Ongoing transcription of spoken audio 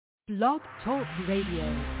Blog Talk Radio.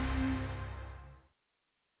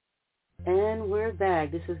 And we're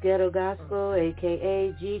back. This is Ghetto Gospel,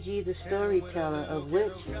 a.k.a. Gigi the Storyteller, of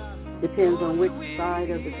which depends on which side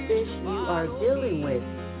of the fish you are dealing with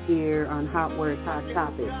here on Hot Words, Hot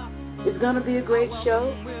Topics. It's going to be a great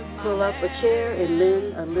show. Pull up a chair and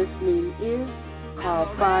lend a listening ear. Call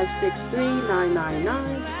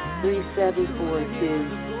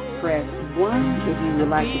 563-999-3742. Press 1 if you would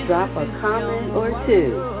like to drop a comment or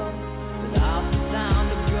two.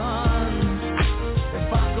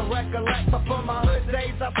 Recollect before my hood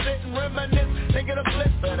days, I sit and reminisce, thinking of bliss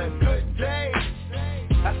of the good days.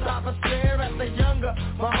 I stop and stare at the younger,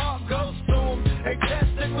 my heart goes to them. They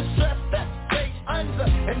tested with stress that stay under,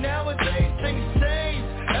 and nowadays things change.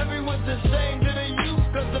 Everyone's ashamed of the youth,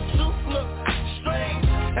 cause the truth looks strange.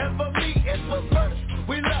 And for me it's reverse,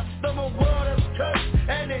 we left them a world that's cursed,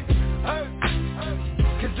 and it hurts.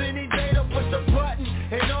 Cause any day they'll push a button,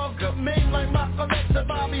 and all good men like Malcolm X and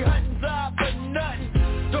Bobby Hutton die for nothing.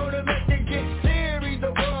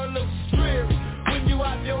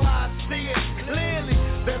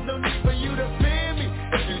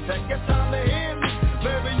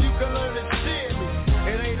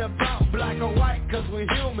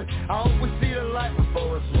 Human, I always see the light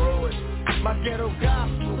before it's ruined. My ghetto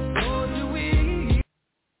gospel.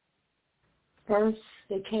 First,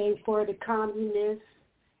 they came for the communists,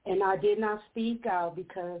 and I did not speak out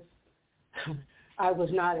because I was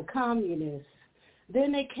not a communist.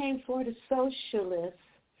 Then they came for the socialists,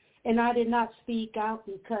 and I did not speak out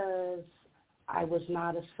because I was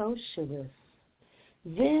not a socialist.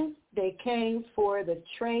 Then they came for the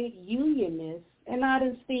trade unionists, and I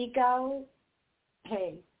didn't speak out.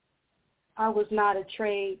 Hey, I was not a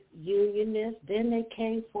trade unionist. Then they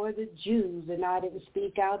came for the Jews, and I didn't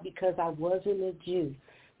speak out because I wasn't a Jew.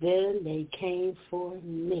 Then they came for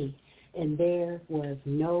me, and there was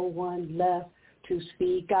no one left to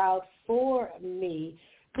speak out for me.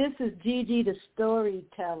 This is Gigi the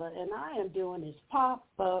Storyteller, and I am doing this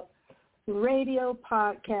pop-up radio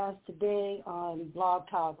podcast today on Blog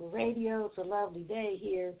Talk Radio. It's a lovely day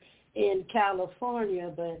here in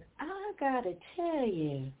California, but I gotta tell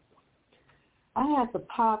you, I have to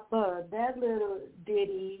pop up that little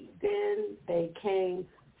ditty, Then They Came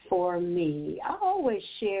for Me. I always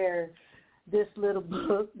share this little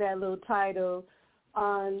book, that little title,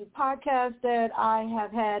 on podcasts that I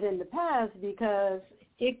have had in the past because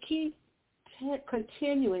it keeps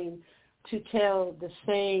continuing to tell the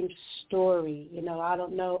same story. You know, I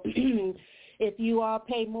don't know if you all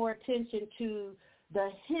pay more attention to the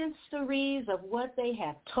histories of what they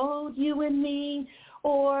have told you and me,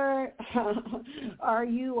 or are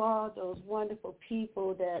you all those wonderful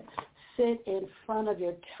people that sit in front of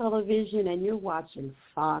your television and you're watching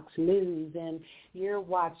Fox News and you're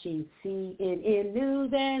watching CNN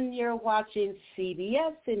News and you're watching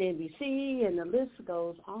CBS and NBC, and the list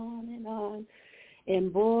goes on and on.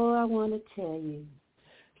 And boy, I want to tell you,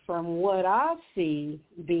 from what I see,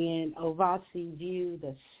 being Ovasi View,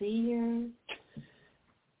 the seer,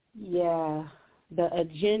 yeah, the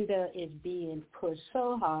agenda is being pushed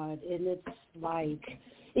so hard, and it's like,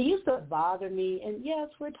 it used to bother me, and yes,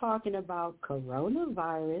 we're talking about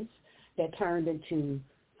coronavirus that turned into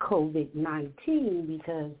COVID-19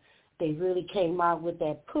 because they really came out with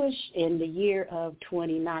that push in the year of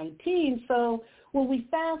 2019. So when we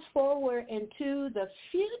fast forward into the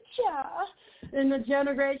future, and the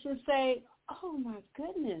generations say, oh my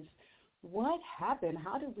goodness, what happened?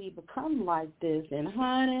 How did we become like this? And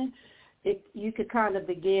honey, you could kind of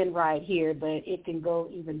begin right here, but it can go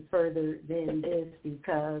even further than this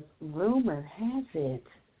because rumor has it,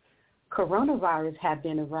 coronavirus have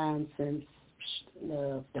been around since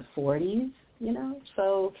the 40s, you know.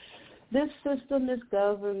 So this system, this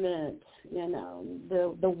government, you know,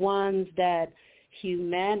 the ones that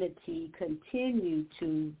humanity continue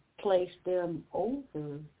to place them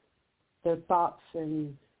over their thoughts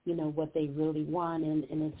and, you know, what they really want. And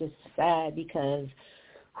it's just sad because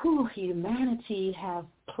humanity have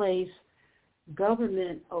placed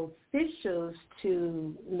government officials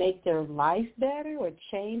to make their life better or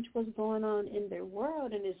change what's going on in their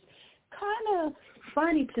world. And it's kind of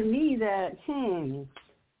funny to me that,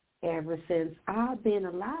 ever since I've been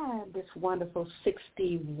alive, this wonderful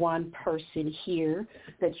 61 person here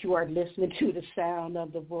that you are listening to the sound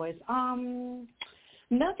of the voice,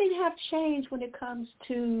 nothing have changed when it comes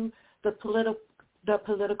to the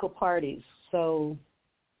political parties. So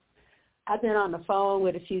I've been on the phone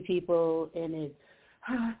with a few people, and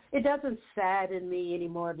it doesn't sadden me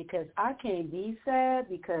anymore because I can't be sad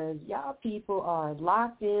because y'all people are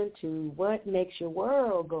locked into what makes your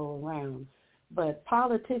world go around. But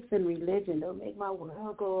politics and religion don't make my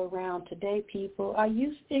world go around today, people. I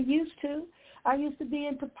used to. I used to be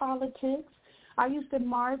into politics. I used to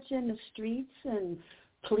march in the streets and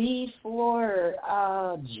plead for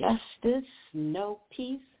justice, no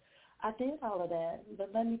peace. I did all of that.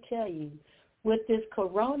 But let me tell you, with this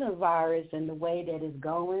coronavirus and the way that it's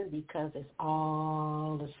going, because it's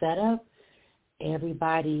all a setup,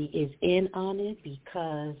 everybody is in on it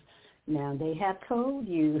because now they have told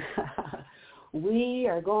you we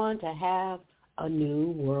are going to have a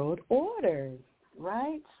new world order,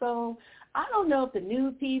 right? So I don't know if the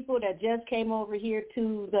new people that just came over here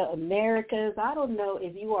to the Americas, I don't know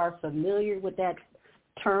if you are familiar with that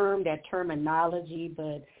term, that terminology,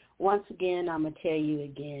 but once again, I'm going to tell you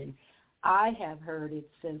again, I have heard it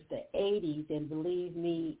since the 80s, and believe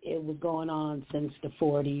me, it was going on since the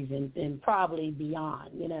 40s and probably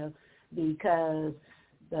beyond, because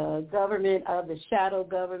the government of the shadow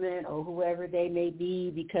government or whoever they may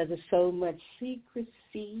be, because of so much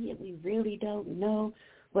secrecy and we really don't know.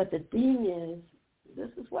 But the thing is,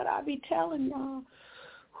 this is what I be telling y'all,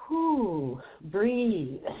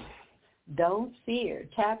 breathe. Don't fear.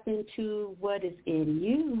 Tap into what is in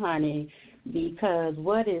you, honey, because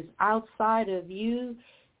what is outside of you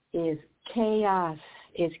is chaos.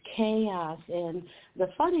 It's chaos. And the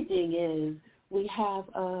funny thing is we have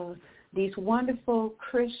these wonderful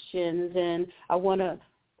Christians, and I want to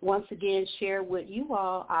once again share with you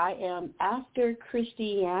all, I am after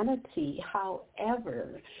Christianity.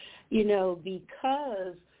 However,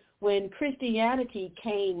 because when Christianity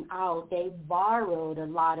came out, they borrowed a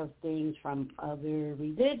lot of things from other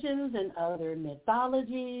religions and other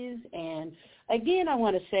mythologies. And again, I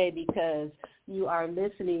want to say, because you are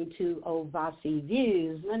listening to Ovasi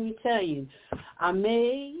Views, let me tell you, I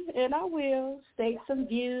may and I will state some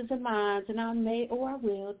views of mine, and I may or I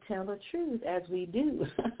will tell the truth, as we do,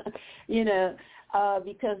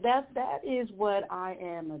 because that is what I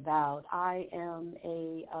am about. I am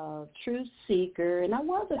a truth seeker, and I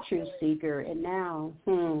was a truth seeker, and now,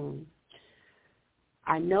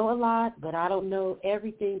 I know a lot, but I don't know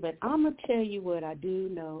everything. But I'm going to tell you what I do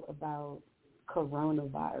know about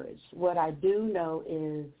coronavirus. What I do know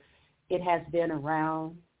is it has been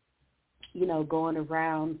around, going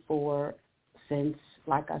around since,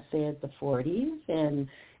 like I said, the 40s, and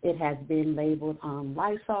it has been labeled on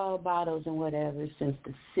Lysol bottles and whatever since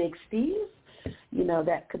the 60s.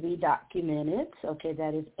 That could be documented. Okay,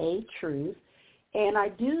 that is a truth. And I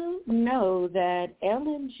do know that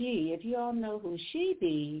Ellen G., if you all know who she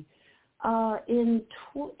be, in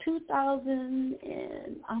 2000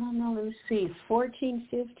 and, I don't know, let me see, 14,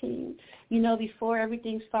 15, before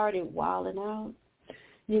everything started wilding out,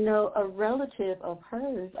 a relative of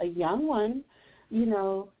hers, a young one,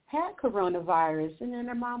 had coronavirus. And then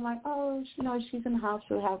her mom like, she's in the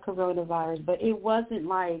hospital, have coronavirus. But it wasn't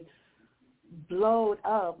like blowed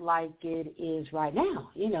up like it is right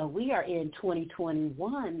now. We are in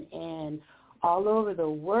 2021, and all over the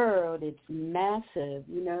world it's massive.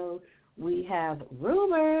 We have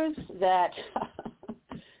rumors that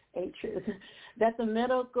ain't true, that the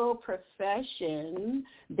medical profession,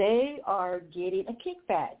 they are getting a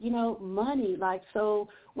kickback, money. Like, so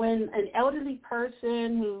when an elderly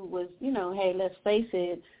person who was, hey, let's face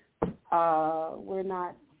it, we're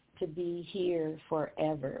not to be here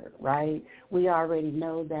forever, right? We already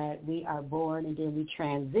know that we are born and then we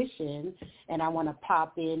transition, and I want to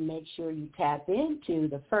pop in, make sure you tap into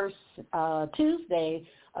the first Tuesday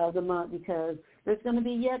of the month, because there's going to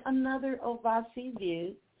be yet another Ovasi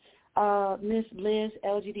View. Miss Liz,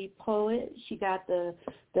 LGD Poet, she got the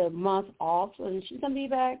month off, and she's going to be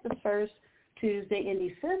back the first Tuesday in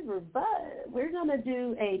December, but we're going to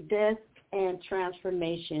do a death and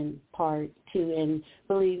transformation part 2, and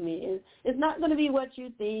believe me, it's not going to be what you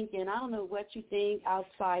think, and I don't know what you think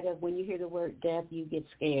outside of when you hear the word death, you get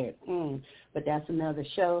scared, but that's another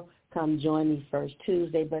show. Come join me first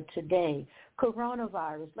Tuesday. But today,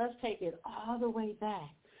 coronavirus, let's take it all the way back.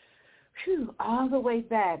 All the way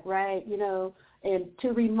back, right? And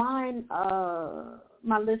to remind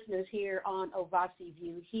my listeners here on Ovasi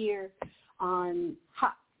View, here on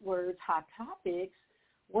Hot Words, Hot Topics,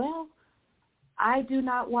 well, I do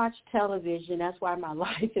not watch television. That's why my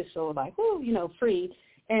life is so free.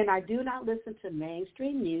 And I do not listen to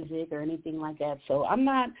mainstream music or anything like that. So I'm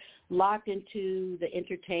not locked into the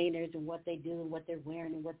entertainers and what they do and what they're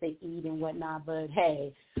wearing and what they eat and whatnot. But,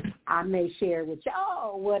 hey, I may share with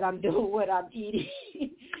y'all what I'm doing, what I'm eating.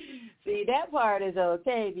 See, that part is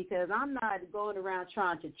okay, because I'm not going around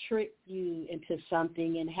trying to trick you into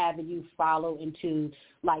something and having you follow into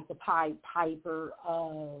like the Pied Piper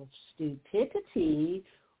of stupidity,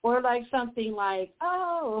 or like something like,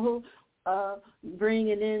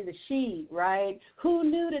 bringing in the sheep, right? Who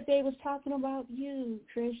knew that they was talking about you,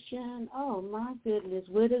 Christian? Oh, my goodness,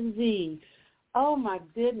 with a Z. Oh, my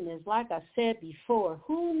goodness, like I said before,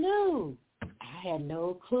 who knew? I had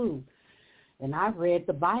no clue. And I've read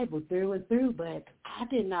the Bible through and through, but I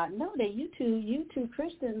did not know that you two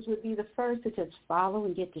Christians would be the first to just follow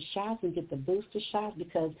and get the shots and get the booster shots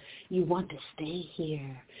because you want to stay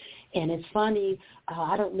here. And it's funny,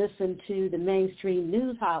 I don't listen to the mainstream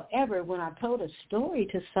news. However, when I told a story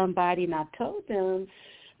to somebody and I told them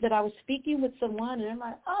that I was speaking with someone, and they're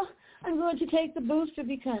like, oh, I'm going to take the booster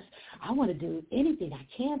because I want to do anything I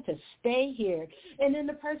can to stay here. And then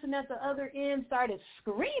the person at the other end started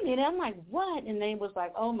screaming. And I'm like, what? And they was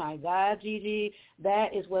like, oh, my God, Gigi,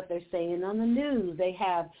 that is what they're saying on the news. They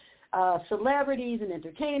have celebrities and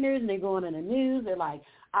entertainers, and they go on in the news. They're like,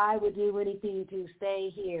 I would do anything to stay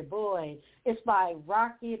here. Boy, it's by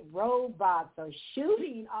rocket robots are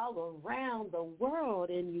shooting all around the world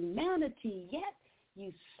and humanity, yet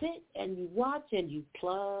you sit and you watch and you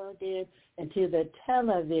plug in into the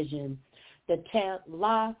television,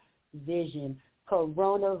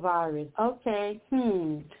 coronavirus. Okay,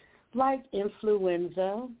 like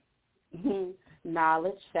influenza,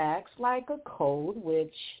 knowledge, facts, like a cold,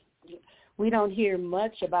 which we don't hear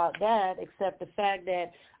much about that except the fact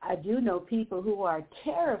that I do know people who are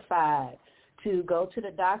terrified to go to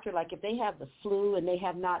the doctor. Like if they have the flu and they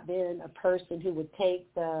have not been a person who would take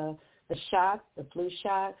the shot, the flu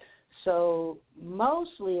shot. So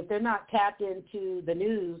mostly if they're not tapped into the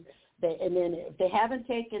news, and then if they haven't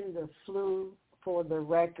taken the flu for the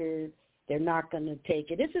record, they're not going to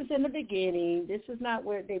take it. This is in the beginning. This is not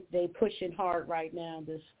where they pushing hard right now,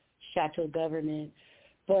 this Chateau government.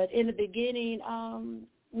 But in the beginning,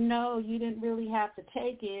 no, you didn't really have to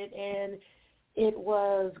take it. And it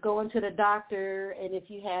was going to the doctor, and if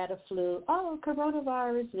you had a flu,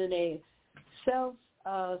 coronavirus, and then they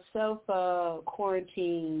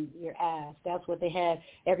self-quarantine your ass. That's what they had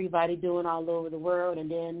everybody doing all over the world. And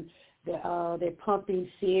then they're pumping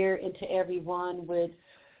fear into everyone with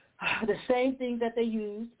the same things that they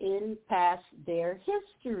used in past their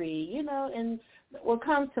history, and what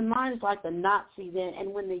comes to mind is like the Nazis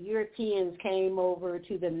and when the Europeans came over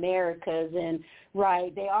to the Americas, and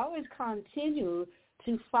right, they always continue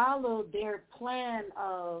to follow their plan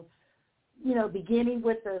of, beginning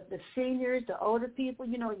with the seniors, the older people,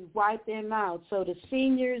 you wipe them out. So the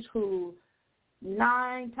seniors who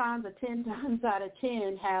 9 times or 10 times out of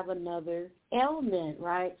 10 have another ailment,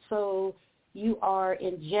 right? So you are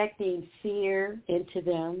injecting fear into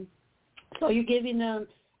them. So you're giving them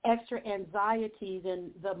extra anxieties,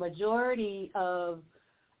 and the majority of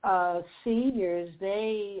seniors,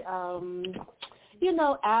 they,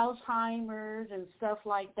 Alzheimer's and stuff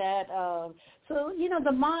like that. So,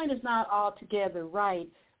 the mind is not altogether right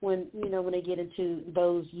when they get into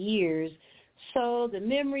those years. So the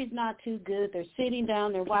memory's not too good. They're sitting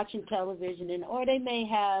down, they're watching television, or they may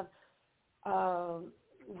have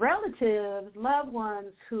relatives, loved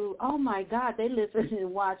ones who, oh my God, they listen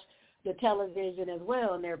and watch the television as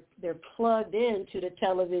well, and they're plugged into the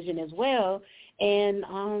television as well. And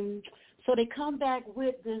so they come back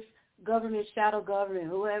with this government, shadow government,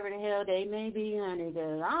 whoever the hell they may be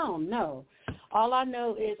under. I don't know. All I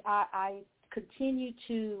know is I continue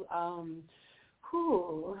to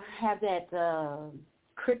have that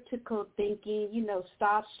critical thinking,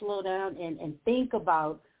 stop, slow down, and think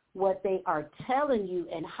about what they are telling you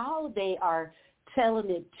and how they are telling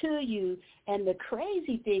it to you. And the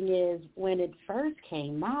crazy thing is, when it first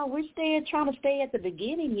came out, we're trying to stay at the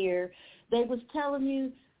beginning here. They was telling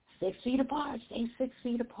you 6 feet apart, stay 6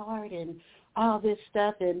 feet apart, and all this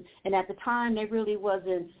stuff. And at the time, they really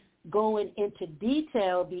wasn't going into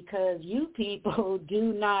detail because you people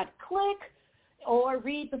do not click or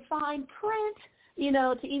read the fine print,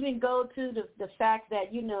 to even go to the fact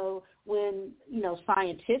that, when,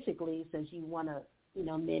 scientifically, since you want to,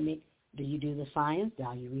 mimic, do you do the science? Do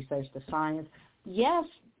you research the science? Yes,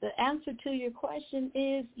 the answer to your question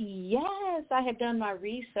is yes, I have done my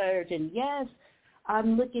research, and yes,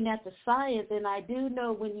 I'm looking at the science, and I do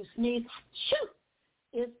know when you sneeze, shoot,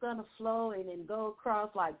 it's going to flow and then go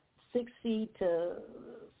across like 6 to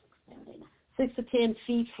 10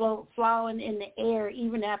 feet flowing in the air,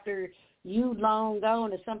 even after you long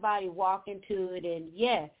gone and somebody walk into it, and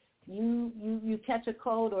you catch a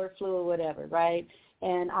cold or a flu or whatever, right?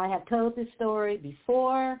 And I have told this story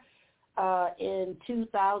before in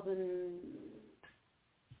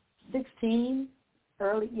 2016,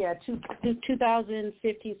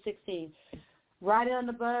 2015-16. Riding on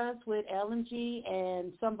the bus with LMG,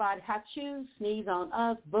 and somebody hachoo, sneeze on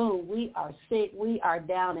us, boom, we are sick, we are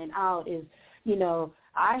down and out. Is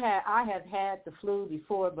I have had the flu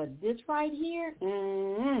before, but this right here,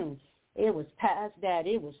 it was past that.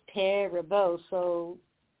 It was terrible. So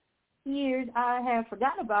years I have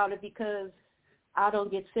forgot about it because I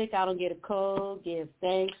don't get sick. I don't get a cold. Give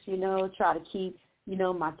thanks, try to keep,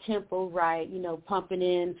 my tempo right, pumping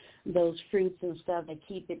in those fruits and stuff that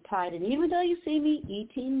keep it tight. And even though you see me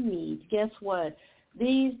eating meat, guess what?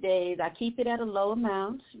 These days I keep it at a low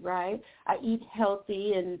amount, right? I eat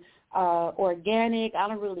healthy and organic. I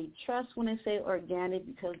don't really trust when they say organic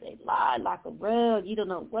because they lie like a rug. You don't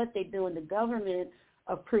know what they do, and the government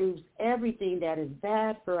approves everything that is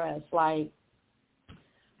bad for us. Like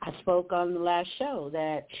I spoke on the last show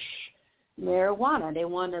that marijuana, they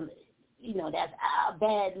want to, that's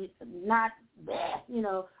bad, not bad,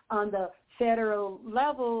 on the federal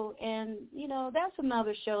level. And, that's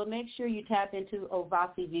another show. Make sure you tap into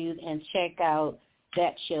Ovasi Views and check out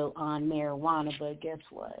that show on marijuana. But guess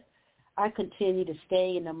what? I continue to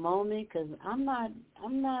stay in the moment because I'm not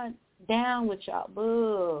down with y'all.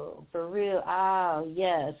 Boo, for real. Oh,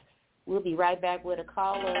 yes. We'll be right back with a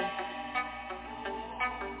caller.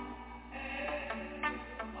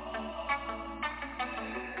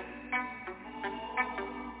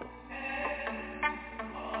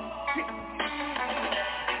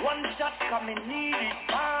 One shot coming need it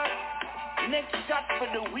bad. Next shot for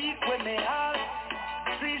the week when me have.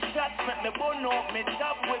 3 shots make me burn up me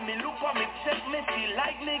top. When me look on me check me feel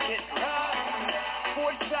like me get robbed.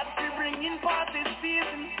 4 shots we bring in party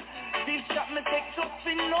season. 5 shot me take up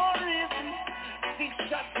for no reason. 6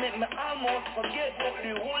 shots make me almost forget what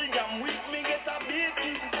the whole damn week me get a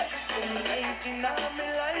beating. Some 19 of me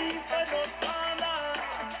life I don't wanna.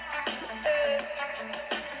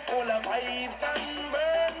 All the vibes and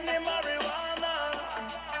burn the marijuana.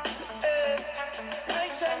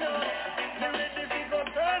 I say no, me ready to go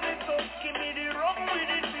turn it up. Give me the rum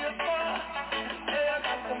with it paper. I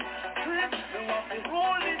got some tricks, me want to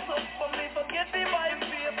roll this up for me forget the vibe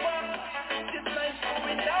paper. This night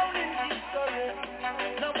going down in history.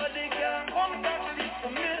 Nobody can come back this to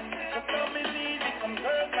me. So tell me need it, some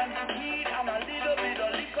girls and some weed and a little bit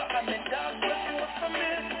of liquor and the dog what you want for me.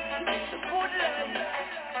 It's a good life.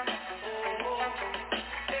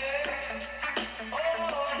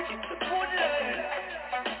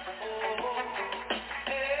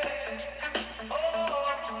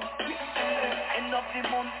 The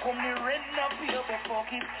month come the rent not pay for fuck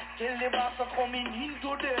it. Tell the boss are coming into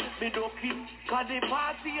the bed up him. Cause the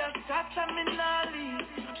party has started and me nah leave.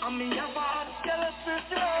 And me have a hot girl to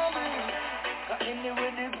show me. Cause anyway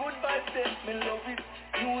the good vibes set me love it.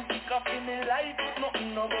 Music up in me life,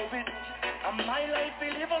 nothing above it. And my life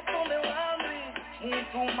will live up to me want me. Move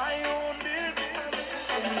to my own business.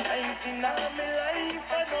 Some 19 of me life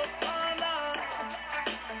I don't wanna.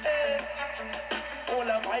 All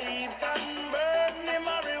the vibes and burn the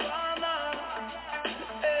marijuana.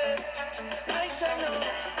 I say no,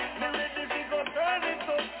 me ready to go turn it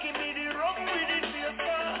up. Give me the rum with it paper.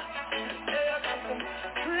 I got some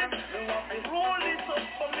tricks, me want to roll this up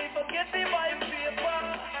for me forget the vibe paper.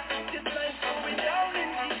 This night going down in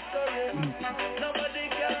history. Nobody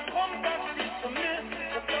can come back this to me.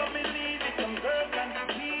 So tell me need it, some girls and some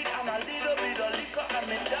weed and a little bit of liquor and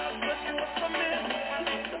me dog what you want for me.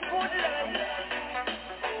 It's a good life.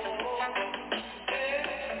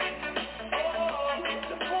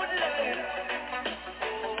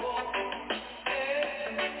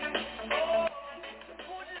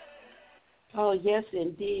 Oh, yes,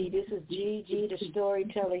 indeed. This is Gigi, the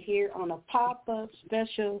storyteller, here on a pop-up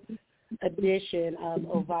special edition of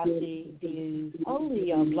Ovasi Views,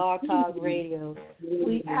 only on Blog Talk Radio.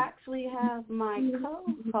 We actually have my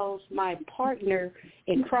co-host, my partner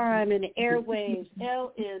in crime in the airwaves,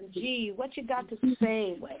 LNG. What you got to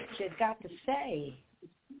say? What you got to say?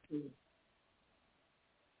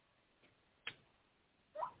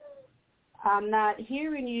 I'm not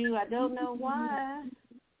hearing you. I don't know why.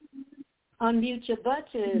 Unmute your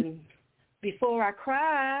button before I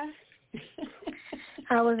cry.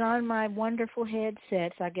 I was on my wonderful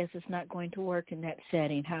headset, so I guess it's not going to work in that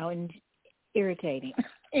setting. How irritating.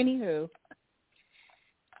 Anywho,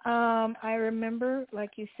 I remember,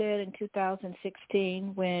 like you said, in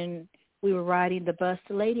 2016 when we were riding the bus,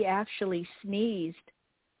 the lady actually sneezed.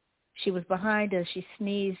 She was behind us. She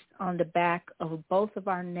sneezed on the back of both of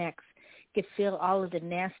our necks. Could feel all of the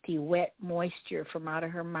nasty, wet moisture from out of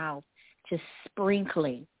her mouth just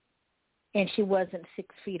sprinkling. And she wasn't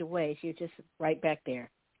 6 feet away. She was just right back there.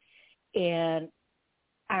 And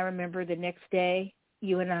I remember the next day,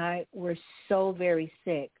 you and I were so very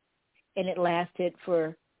sick. And it lasted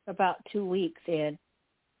for about 2 weeks. And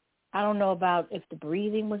I don't know about if the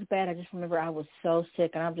breathing was bad. I just remember I was so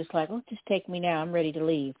sick, and I'm just like, oh, just take me now. I'm ready to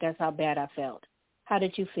leave. That's how bad I felt. How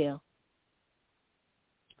did you feel?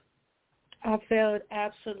 I felt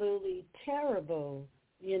absolutely terrible,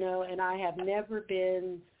 and I have never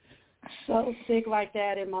been so sick like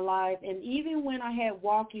that in my life. And even when I had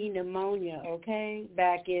walking pneumonia,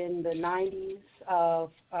 back in the 90s,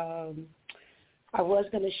 I was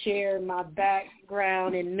going to share my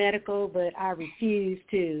background in medical, but I refuse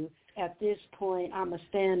to. At this point, I'm going to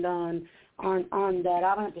stand on that.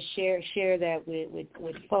 I don't have to share that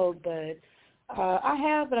with folk, but I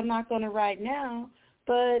have, but I'm not going to right now.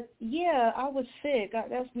 But, yeah, I was sick.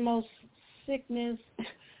 That's the most sickness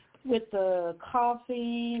with the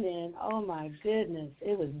coughing, and, oh, my goodness,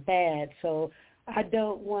 it was bad. So I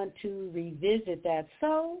don't want to revisit that.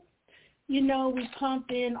 So, we pump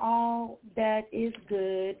in all that is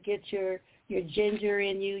good. Get your ginger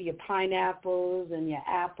in you, your pineapples and your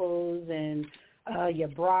apples and your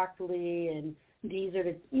broccoli, and these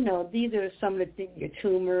are some of the things, your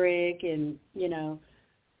turmeric and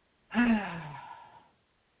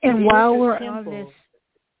And while we're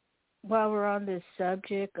on this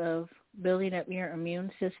subject of building up your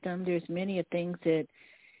immune system, there's many things that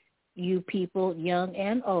you people, young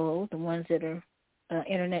and old, the ones that are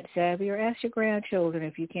internet savvy, or ask your grandchildren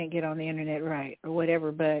if you can't get on the internet right or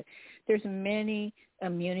whatever, but there's many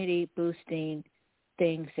immunity boosting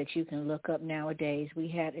things that you can look up nowadays. We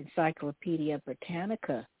had Encyclopedia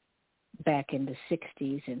Britannica back in the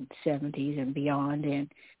 60s and 70s and beyond, and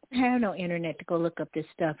I have no internet to go look up this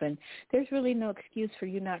stuff, and there's really no excuse for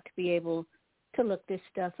you not to be able to look this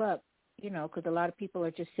stuff up, because a lot of people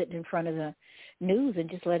are just sitting in front of the news and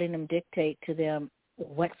just letting them dictate to them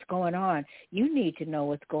what's going on. You need to know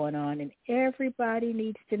what's going on, and everybody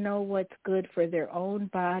needs to know what's good for their own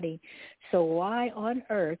body. So why on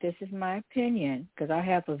earth, this is my opinion, because I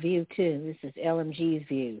have a view too, this is LMG's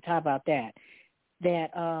view, how about that,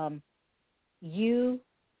 that you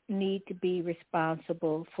need to be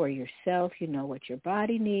responsible for yourself. You know what your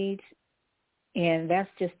body needs, and that's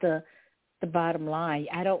just the bottom line.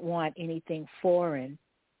 I don't want anything foreign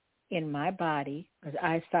in my body, because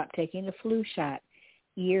I stopped taking the flu shot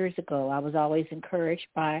years ago. I was always encouraged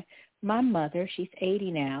by my mother. She's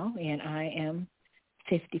 80 now, and I am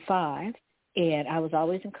 55. And I was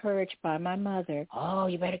always encouraged by my mother, oh,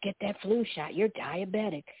 you better get that flu shot. You're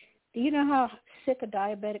diabetic. Do you know how sick a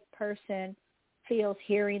diabetic person feels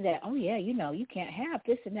hearing that, oh, yeah, you can't have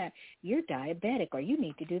this and that. You're diabetic, or you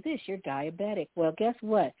need to do this. You're diabetic. Well, guess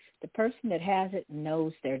what? The person that has it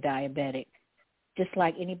knows they're diabetic, just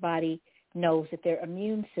like anybody knows that their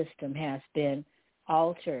immune system has been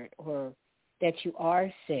altered or that you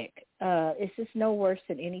are sick. It's just no worse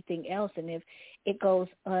than anything else. And if it goes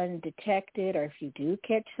undetected, or if you do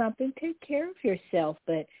catch something, take care of yourself.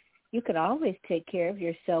 But you can always take care of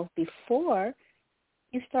yourself before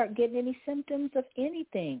you start getting any symptoms of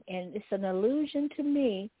anything. And it's an illusion to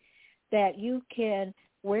me that you can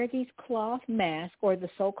wear these cloth masks, or the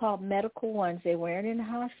so-called medical ones they wear in the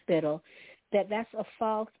hospital, that's a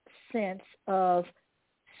false sense of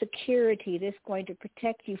security that's going to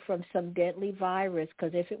protect you from some deadly virus.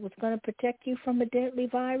 Because if it was going to protect you from a deadly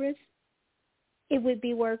virus, it would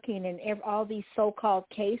be working, and all these so-called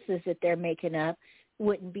cases that they're making up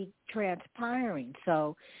wouldn't be transpiring.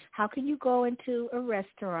 So how can you go into a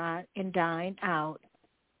restaurant and dine out,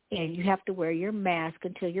 and you have to wear your mask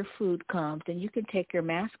until your food comes, and you can take your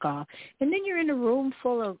mask off, and then you're in a room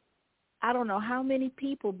full of I don't know how many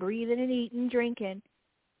people breathing and eating, drinking,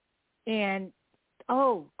 and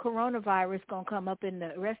coronavirus going to come up in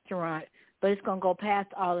the restaurant, but it's going to go past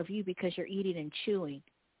all of you because you're eating and chewing.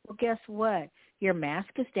 Well, guess what? Your mask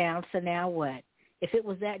is down, so now what? If it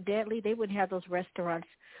was that deadly, they wouldn't have those restaurants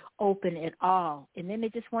open at all. And then they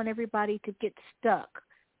just want everybody to get stuck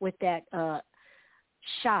with that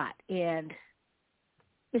shot. And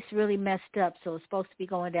it's really messed up. So it's supposed to be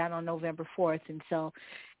going down on November 4th. And so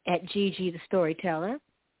at Gigi the Storyteller,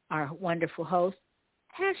 our wonderful host,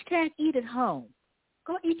 #eat at home.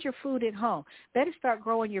 Go eat your food at home. Better start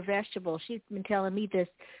growing your vegetables. She's been telling me this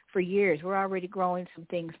for years. We're already growing some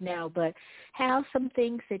things now, but have some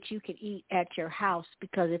things that you can eat at your house,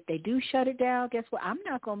 because if they do shut it down, guess what? I'm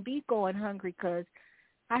not going to be going hungry because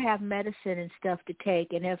I have medicine and stuff to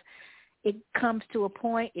take. And if it comes to a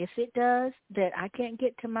point, if it does, that I can't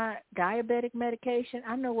get to my diabetic medication,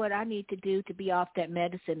 I know what I need to do to be off that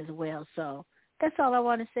medicine as well. So that's all I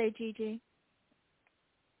want to say, Gigi.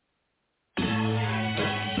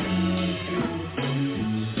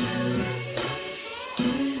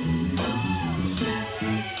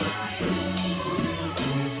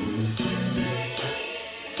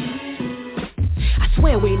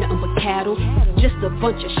 swear we ain't nothing but cattle, just a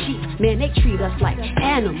bunch of sheep. Man, they treat us like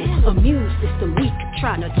animals. Immune system weak,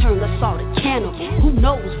 trying to turn us all to cannibals. Who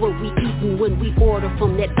knows what we eatin' when we order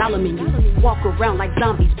from that dollar menu? Walk around like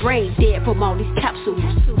zombies, brain dead from all these capsules.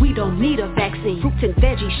 We don't need a vaccine. Fruits and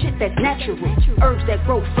veggie, shit that's natural. Herbs that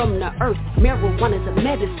grow from the earth. Marijuana's a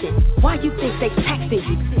medicine. Why you think they taxing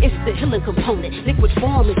you? It's the healing component. Liquid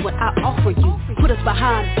form is what I offer you. Put us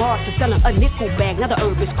behind bars for selling a nickel bag. Now the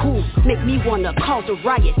herb is cool. Make me wanna cause a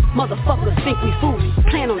riot. Motherfuckers think we fools.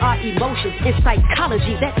 Plan on our emotions. In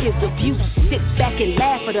psychology, that is abuse. Sit back and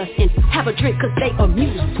laugh at us and have a drink cause they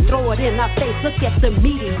amused. Throw it in our face. Look at the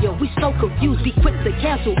media. We so confused. Be quick to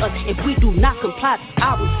cancel us if we do not comply.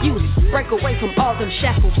 I refuse. Break away from all them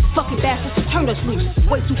shackles. Fucking bastards, turn us loose.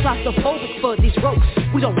 Way too claustrophobic for these ropes.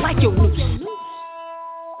 We don't like your moves.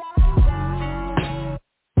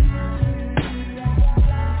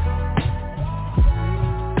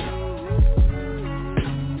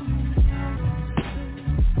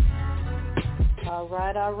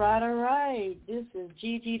 All right. This is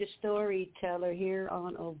Gigi the Storyteller here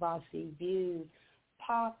on Ovasi Views.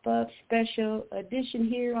 Pop-up special edition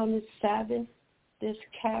here on this Sabbath, this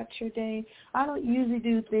Capture Day. I don't usually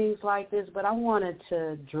do things like this, but I wanted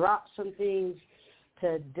to drop some things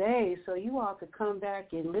today so you all could come back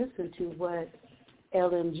and listen to what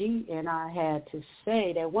LMG and I had to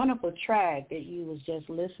say. That wonderful track that you was just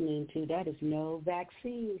listening to, that is No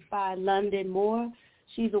Vaccine by London Moore.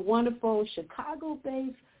 She's a wonderful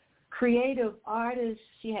Chicago-based creative artist.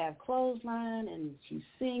 She have Clothesline, and she's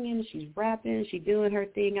singing, she's rapping, she's doing her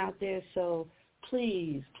thing out there. So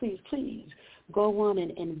please, please, please go on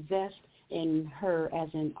and invest in her as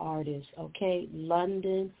an artist, okay?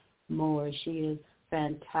 London Moore, she is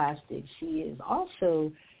fantastic. She is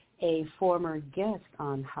also a former guest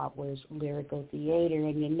on Hot Words Lyrical Theater,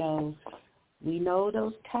 and we know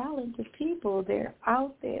those talented people, they're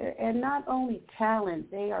out there. And not only talent,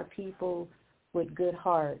 they are people with good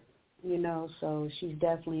heart, so she's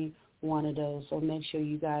definitely one of those. So make sure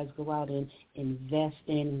you guys go out and invest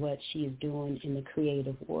in what she is doing in the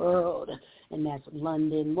creative world. And that's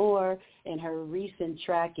London Moore, and her recent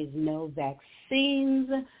track is No Vaccines.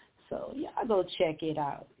 So y'all go check it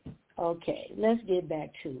out. Okay, let's get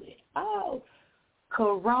back to it.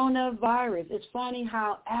 Coronavirus. It's funny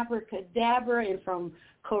how abracadabra and from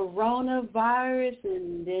coronavirus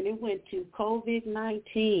and then it went to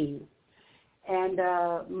COVID-19. And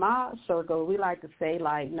my circle, we like to say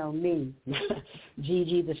me,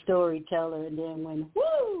 Gigi the Storyteller, and then when,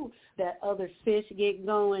 that other fish get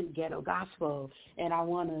going, Ghetto Gospel. And I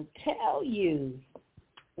want to tell you,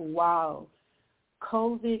 wow,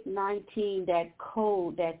 COVID-19, that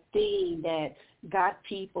code, that thing that got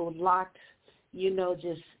people locked,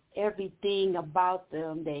 just everything about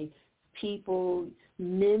them. People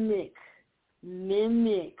mimic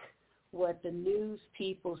what the news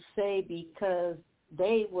people say because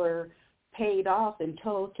they were paid off and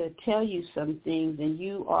told to tell you some things, and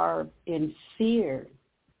you are in fear.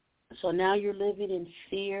 So now you're living in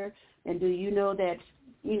fear, and do you know that,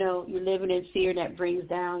 you're living in fear that brings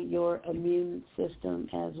down your immune system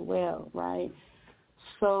as well, right?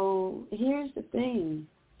 So here's the thing.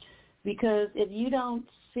 Because if you don't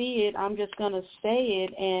see it, I'm just going to say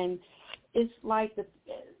it, and it's like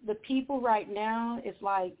the people right now, it's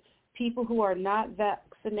like people who are not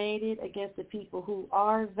vaccinated against the people who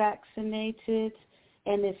are vaccinated,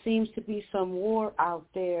 and there seems to be some war out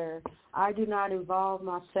there. I do not involve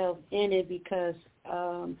myself in it because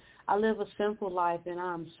I live a simple life, and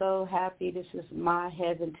I'm so happy. This is my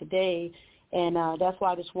heaven today, and that's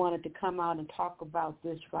why I just wanted to come out and talk about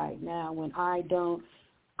this right now. When I don't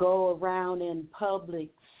go around in public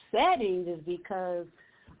settings is because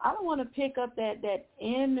I don't want to pick up that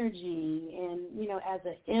energy and, as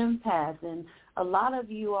an empath. And a lot of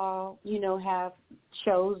you all, have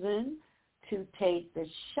chosen to take the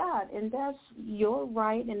shot, and that's your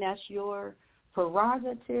right, and that's your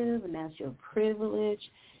prerogative, and that's your privilege.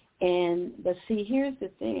 But see, here's the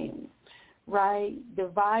thing, right?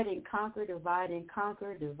 Divide and conquer, divide and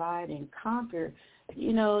conquer, divide and conquer.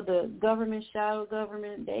 The government, shadow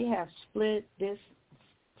government, they have split this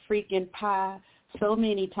freaking pie so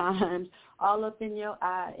many times, all up in your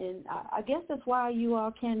eye. And I guess that's why you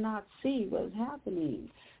all cannot see what's happening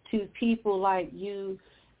to people like you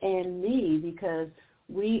and me, because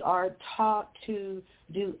we are taught to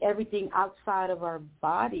do everything outside of our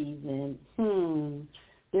bodies. And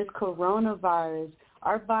this coronavirus,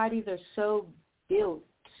 our bodies are so built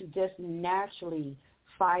to just naturally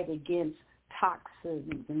fight against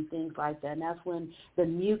toxins and things like that. And that's when the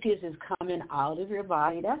mucus is coming out of your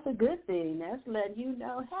body. That's a good thing. That's letting you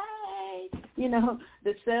know, hey,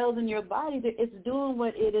 the cells in your body, it's doing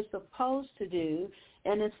what it is supposed to do.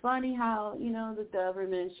 And it's funny how, the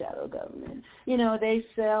government, shadow government, they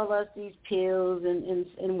sell us these pills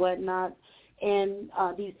and whatnot, and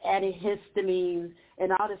these antihistamines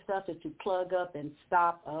and all this stuff that you plug up and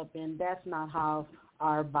stop up, and that's not how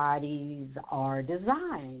our bodies are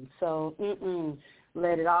designed. So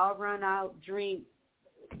let it all run out. Drink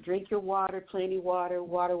your water, plenty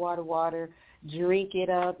water. Drink it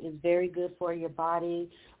up. It's very good for your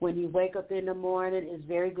body. When you wake up in the morning, it's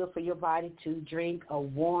very good for your body to drink a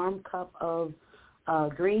warm cup of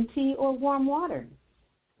green tea or warm water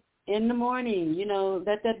in the morning.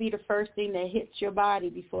 Let that be the first thing that hits your body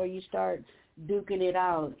before you start duking it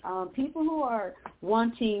out. People who are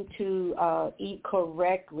wanting to eat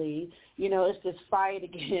correctly, it's this fight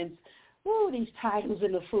against these titles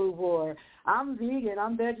in the food war. I'm vegan,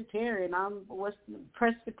 I'm vegetarian, what's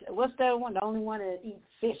that one? The only one that eats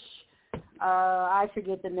fish. I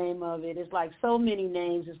forget the name of it. It's like so many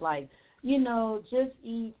names. It's like, just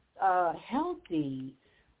eat healthy,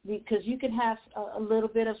 because you can have a little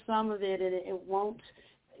bit of some of it and it won't,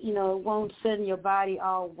 it won't send your body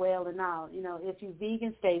all well and out. If you're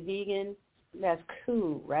vegan, stay vegan. That's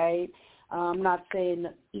cool, right? I'm not saying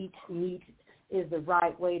eat meat is the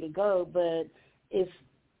right way to go, but if,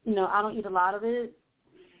 I don't eat a lot of it.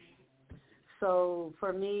 So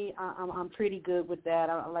for me, I'm pretty good with that.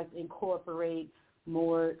 I like to incorporate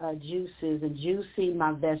more juices and juicing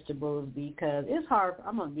my vegetables, because it's hard.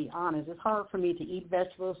 I'm going to be honest. It's hard for me to eat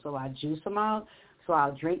vegetables, so I juice them out. So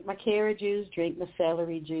I'll drink my carrot juice, drink my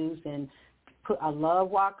celery juice, and I love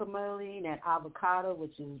guacamole, that avocado,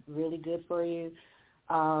 which is really good for you.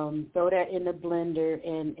 Throw that in the blender,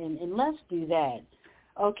 and let's do that.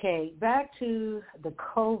 Okay, back to the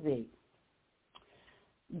COVID.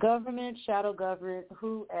 Government, shadow government,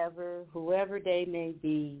 whoever they may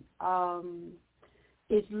be,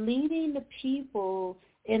 is leading the people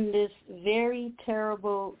in this very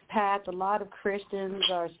terrible path. A lot of Christians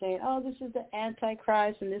are saying, this is the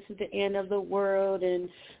Antichrist, and this is the end of the world, and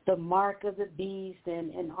the mark of the beast,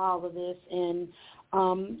 and all of this. And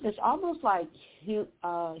it's almost like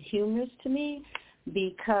humorous to me,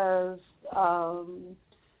 because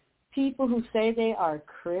people who say they are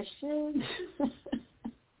Christians,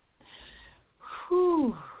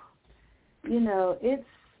 it's,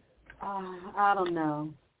 I don't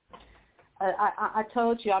know. I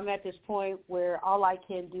told you I'm at this point where all I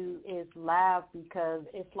can do is laugh, because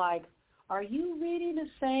it's like, are you reading the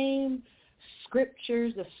same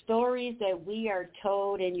scriptures, the stories that we are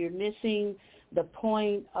told, and you're missing the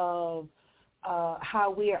point of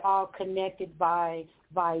how we are all connected by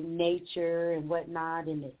nature and whatnot,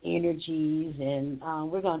 and the energies. And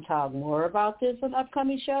we're going to talk more about this on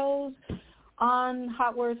upcoming shows on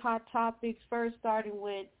Hot Words, Hot Topics, first starting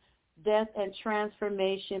with Death and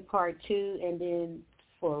Transformation Part 2, and then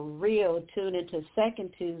for real, tune into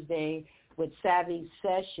second Tuesday with Savvy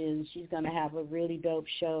Sessions. She's going to have a really dope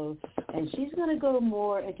show, and she's going to go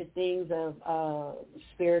more into things of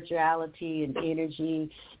spirituality and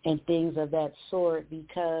energy and things of that sort,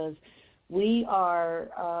 because we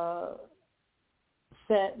are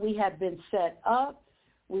we have been set up.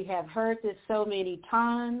 We have heard this so many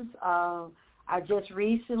times. I just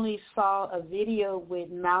recently saw a video with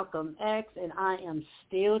Malcolm X, and I am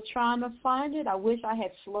still trying to find it. I wish I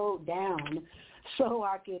had slowed down so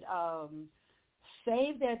I could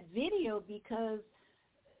save that video, because,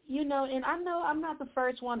 and I know I'm not the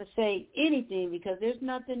first one to say anything, because there's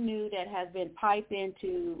nothing new that has been piped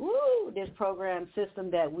into this program system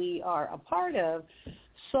that we are a part of.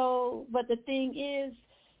 So, but the thing is,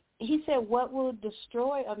 he said, what will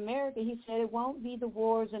destroy America? He said it won't be the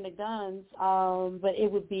wars and the guns, but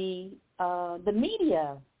it would be the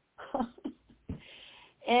media.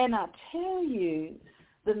 And I tell you,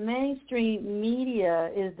 the mainstream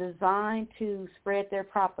media is designed to spread their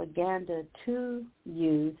propaganda to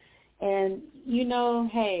you. And,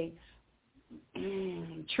 hey,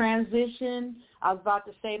 transition, I was about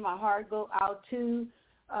to say my heart go out to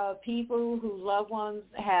people whose loved ones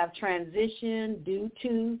have transitioned due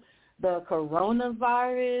to the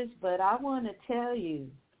coronavirus. But I want to tell you,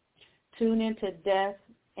 tune into Death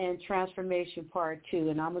and Transformation Part 2,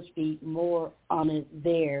 and I'm going to speak more on it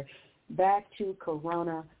there. Back to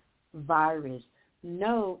coronavirus.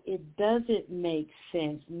 No, it doesn't make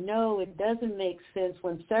sense. No, it doesn't make sense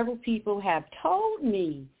when several people have told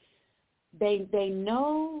me they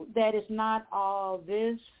know that it's not all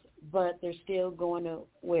this, but they're still going to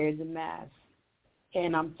wear the mask.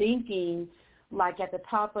 And I'm thinking, like at the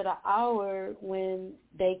top of the hour when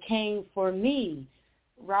they came for me,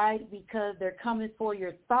 right? Because they're coming for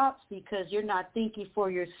your thoughts because you're not thinking for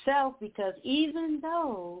yourself, because even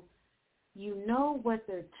though you know what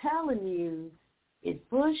they're telling you is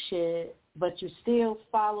bullshit, but you're still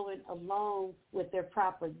following along with their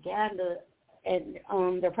propaganda and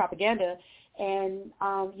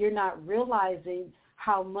you're not realizing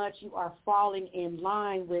how much you are falling in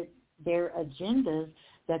line with their agendas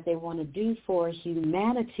that they want to do for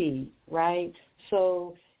humanity, right?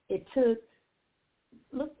 So it took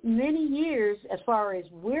many years as far as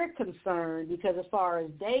we're concerned, because as far as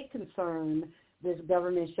they concerned, this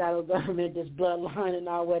government, shadow government, this bloodline and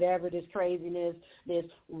all, whatever, this craziness, this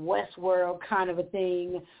Westworld kind of a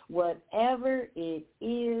thing, whatever it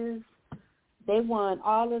is, they want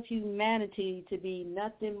all of humanity to be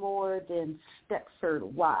nothing more than Stepford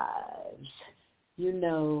wives,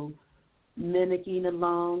 mimicking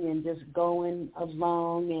along and just going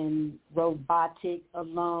along and robotic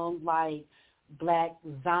along like black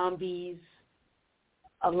zombies,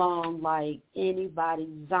 along like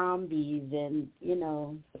anybody's zombies. And,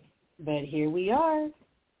 but here we are,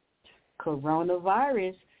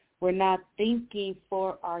 coronavirus. We're not thinking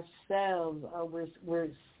for ourselves.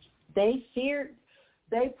 They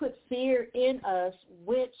put fear in us,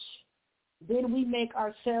 which then we make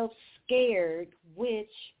ourselves scared, which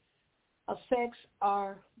affects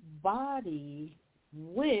our body,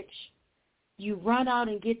 which you run out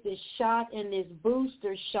and get this shot and this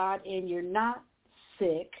booster shot and you're not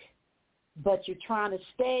sick, but you're trying to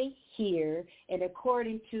stay here. And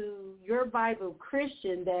according to your Bible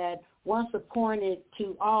Christian, that once appointed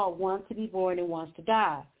to all, one to be born and one to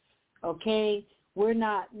die. Okay? We're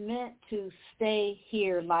not meant to stay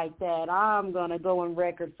here like that. I'm going to go on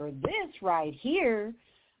record for this right here,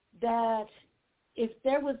 that if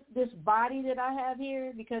there was this body that I have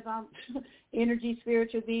here, because I'm energy,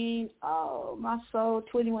 spiritual being, my soul,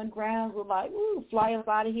 21 grams, would like, fly up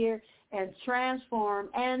out of here and transform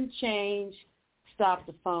and change. Stop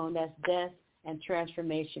the phone. That's death and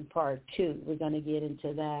transformation part 2. We're going to get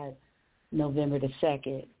into that November the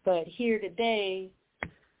 2nd. But here today,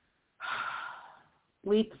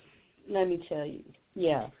 let me tell you,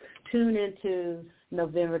 tune into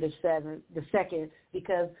November the 2nd,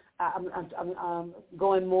 because I'm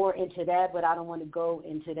going more into that, but I don't want to go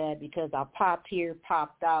into that because I popped here,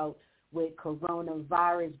 popped out with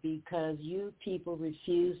coronavirus because you people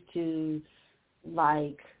refuse to,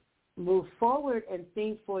 move forward and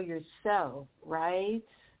think for yourself, right?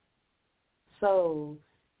 So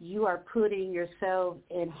you are putting yourself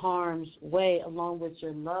in harm's way along with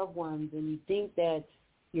your loved ones, and you think that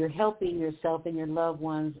you're helping yourself and your loved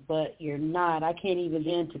ones, but you're not. I can't even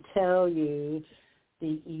begin to tell you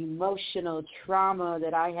the emotional trauma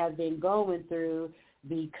that I have been going through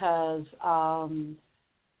because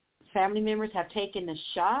family members have taken the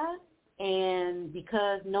shot, and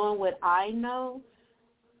because knowing what I know,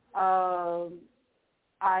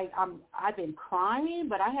 I've been crying,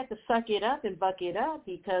 but I had to suck it up and buck it up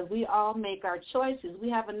because we all make our choices. We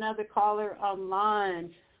have another caller online,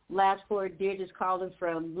 last 4 digits, calling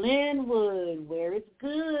from Linwood, where it's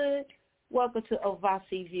good. Welcome to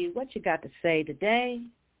Ovasi View. What you got to say today?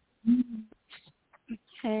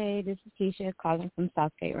 Hey, this is Keisha calling from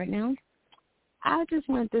Southgate right now. I just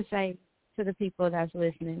want to say to the people that's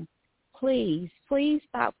listening, please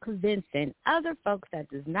stop convincing other folks that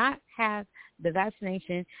does not have the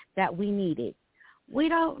vaccination that we need it. We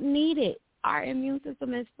don't need it. Our immune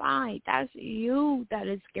system is fine. That's you that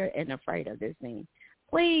is scared and afraid of this thing.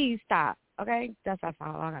 Please stop, okay? That's all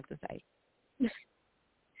I got to say.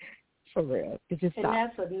 For real. It's just stop. And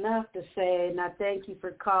that's enough to say, and I thank you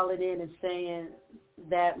for calling in and saying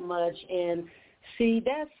that much. And see,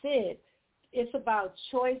 that's it. It's about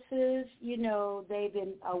choices.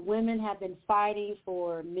 Women have been fighting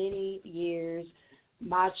for many years.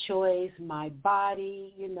 My choice, my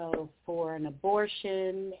body, for an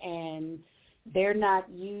abortion, and they're not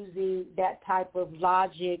using that type of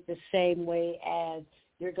logic the same way as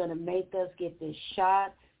you're going to make us get this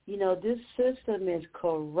shot. This system is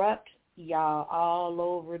corrupt, y'all, all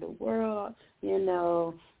over the world.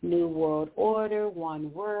 New World Order,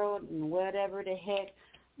 One World, and whatever the heck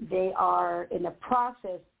they are in the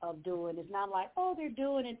process of doing. It's not like, they're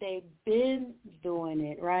doing it. They've been doing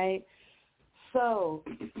it, right? So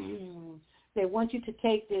they want you to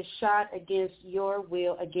take this shot against your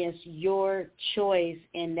will, against your choice,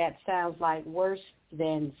 and that sounds like worse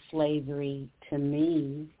than slavery to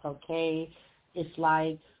me, okay? It's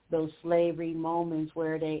like those slavery moments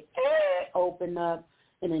where they open up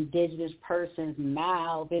an indigenous person's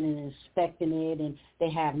mouth and inspecting it, and they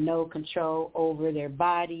have no control over their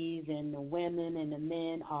bodies, and the women and the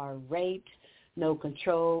men are raped, no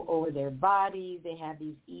control over their bodies. They have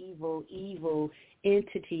these evil, evil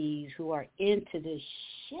entities who are into this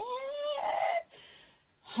shit.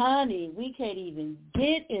 Honey, we can't even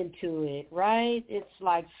get into it, right? It's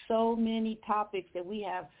like so many topics that we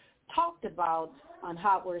have talked about on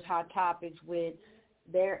Hot Words, Hot Topics with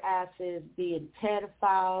their asses being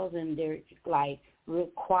pedophiles, and they're like,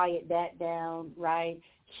 quiet that down, right?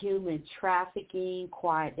 Human trafficking,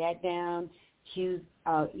 quiet that down.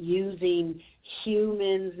 Using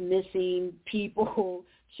humans, missing people,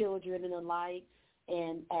 children and the like,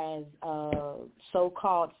 and as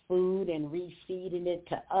so-called food and refeeding it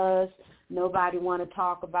to us. Nobody want to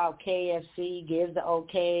talk about KFC, give the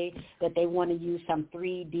okay that they want to use some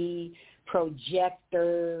 3D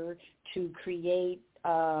projector to create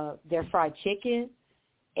their fried chicken,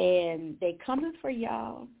 and they coming for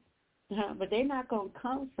y'all, but they not going to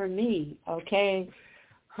come for me, okay?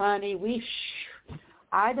 Honey,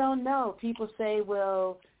 I don't know. People say,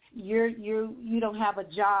 well, you don't have a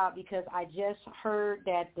job, because I just heard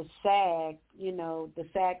that the SAG, the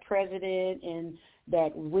SAG president and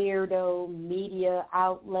that weirdo media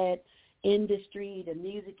outlet industry, the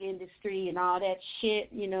music industry and all that shit,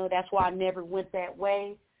 that's why I never went that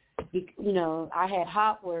way. I had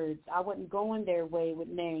Hot Words. I wasn't going their way with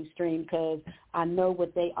mainstream because I know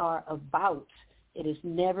what they are about. It is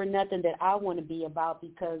never nothing that I want to be about,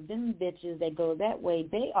 because them bitches that go that way,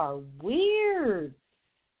 they are weird.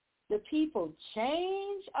 The people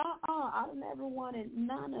change? I never wanted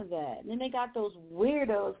none of that. And then they got those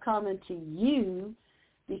weirdos coming to you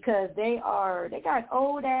because they got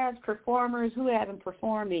old-ass performers who haven't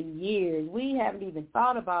performed in years. We haven't even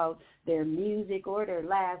thought about their music or their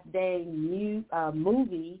last day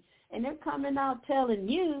movie, and they're coming out telling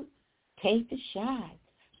you, take the shot.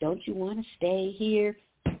 Don't you want to stay here?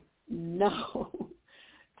 No.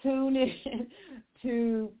 Tune in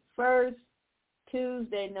to First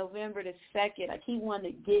Tuesday, November the 2nd. I keep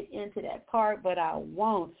wanting to get into that part, but I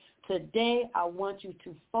won't. Today, I want you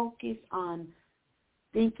to focus on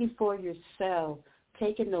thinking for yourself,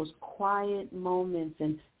 taking those quiet moments,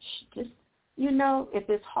 and just, if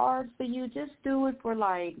it's hard for you, just do it for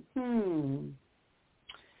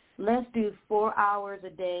let's do 4 hours a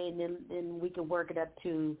day, and then we can work it up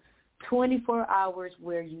to 24 hours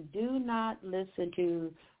where you do not listen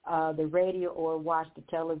to the radio or watch the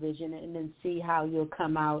television, and then see how you'll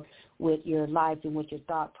come out with your life and with your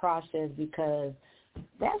thought process, because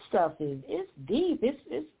that stuff it's deep.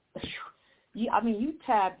 You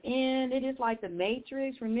tap in. It is like the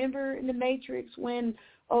Matrix. Remember in the Matrix when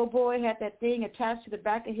old boy had that thing attached to the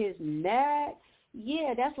back of his neck?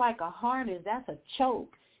 Yeah, that's like a harness. That's a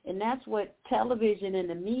choke. And that's what television and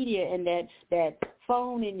the media and that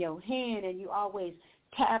phone in your hand, and you always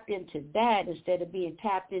tap into that instead of being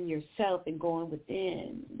tapped in yourself and going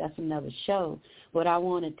within. That's another show. But I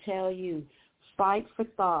want to tell you, fight for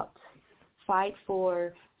thoughts. Fight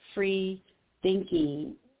for free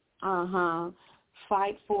thinking.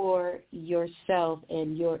 Fight for yourself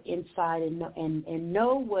and your inside, and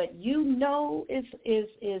know what you know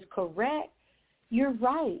is correct. You're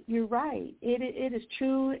right. It is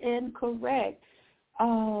true and correct.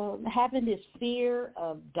 Having this fear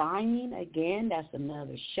of dying, again, that's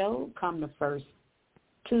another show. Come the first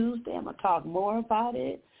Tuesday, I'm going to talk more about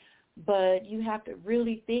it. But you have to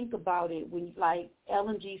really think about it. When, like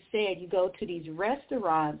Ellen G said, you go to these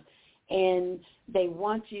restaurants and they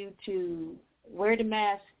want you to wear the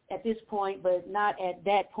mask at this point, but not at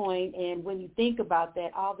that point. And when you think about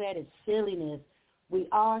that, all that is silliness. We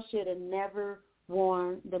all should have never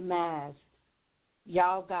worn the mask.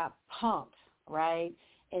 Y'all got pumped, right?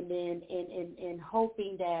 And then in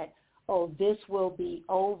hoping that, this will be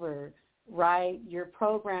over, right? Your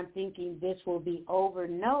program thinking this will be over.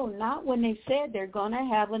 No, not when they said they're going to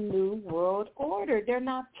have a new world order. They're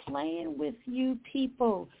not playing with you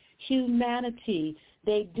people, humanity.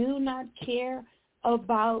 They do not care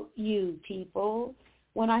about you people.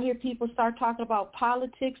 When I hear people start talking about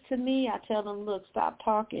politics to me, I tell them, look, stop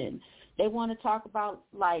talking. They want to talk about,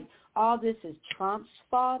 like, all this is Trump's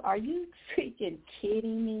fault. Are you freaking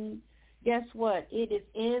kidding me? Guess what? It is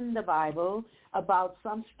in the Bible about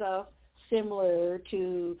some stuff similar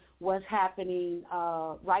to what's happening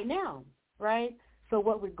right now, right? So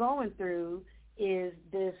what we're going through is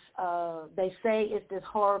this, they say it's this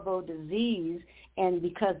horrible disease, and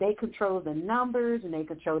because they control the numbers and they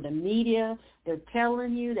control the media, they're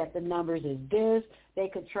telling you that the numbers is this. They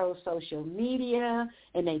control social media,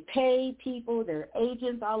 and they pay people, their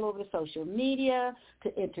agents all over social media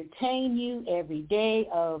to entertain you every day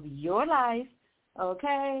of your life,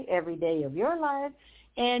 okay, every day of your life,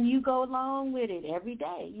 and you go along with it every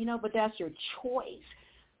day, but that's your choice.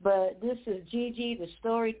 But this is Gigi, the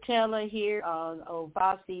storyteller here on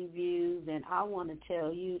Ovasi Views, and I want to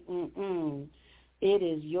tell you, it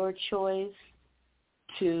is your choice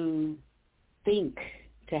to think,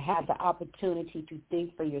 to have the opportunity to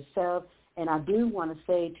think for yourself. And I do want to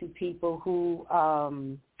say to people who,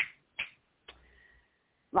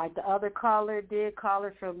 like the other caller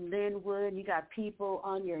from Linwood, you got people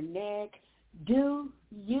on your neck. Do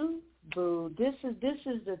you, boo? This is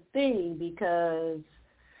the thing, because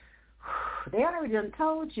they already done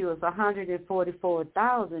told you it's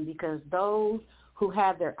 144,000, because those who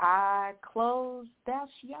have their eye closed,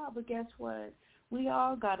 that's y'all. But guess what? We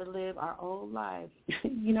all got to live our own life.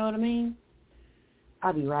 You know what I mean?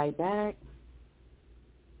 I'll be right back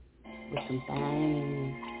with some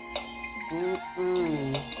things.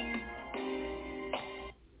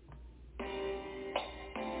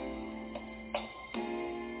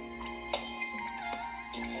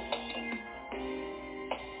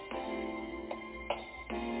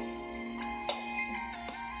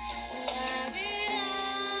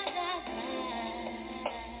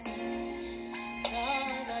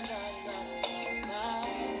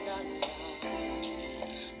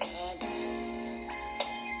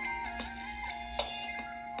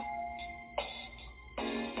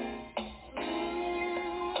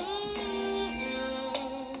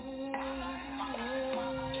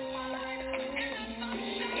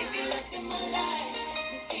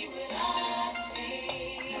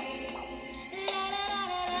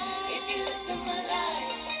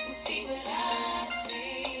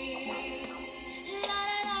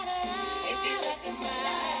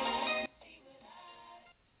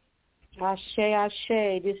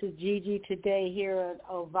 Ashe, this is Gigi today here at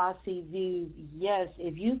Ovasi Views. Yes,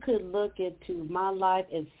 if you could look into my life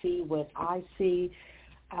and see what I see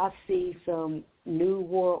some New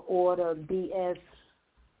World Order BS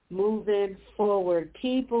moving forward.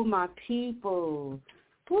 People, my people,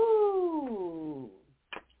 woo!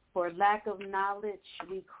 For lack of knowledge,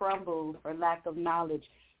 we crumble for lack of knowledge.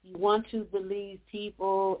 You want to believe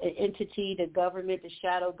people, an entity, the government, the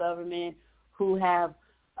shadow government, who have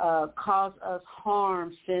caused us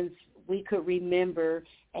harm since we could remember,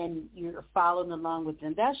 and you're following along with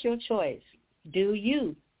them. That's your choice. Do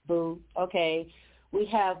you, boo? Okay. We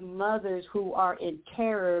have mothers who are in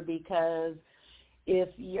terror because if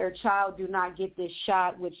your child do not get this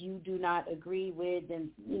shot, which you do not agree with, then,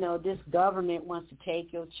 this government wants to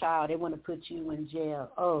take your child. They want to put you in jail.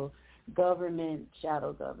 Oh, government,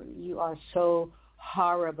 shadow government, you are so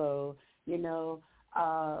horrible,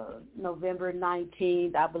 November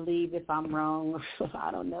 19th, I believe, if I'm wrong, I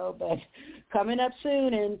don't know, but coming up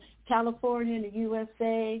soon in California and the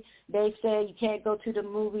USA, they say you can't go to the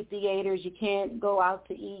movie theaters, you can't go out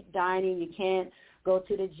to eat, dining, you can't go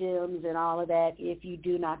to the gyms and all of that if you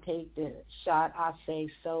do not take the shot. I say,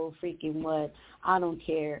 so freaking what? I don't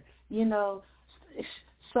care.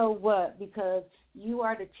 So what? Because you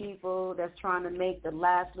are the people that's trying to make the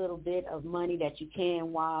last little bit of money that you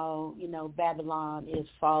can while, Babylon is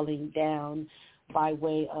falling down by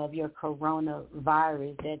way of your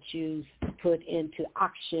coronavirus that you put into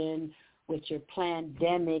action with your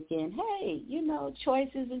pandemic. And, hey,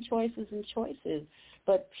 choices and choices and choices.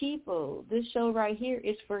 But people, this show right here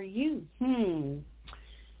is for you. In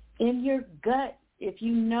your gut, if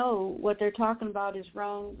you know what they're talking about is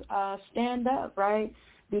wrong, stand up, right?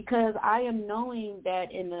 Because I am knowing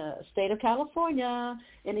that in the state of California,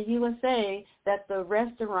 in the USA, that the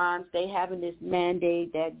restaurants, they having this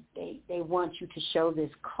mandate that they want you to show this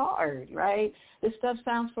card, right? This stuff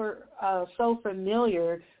sounds so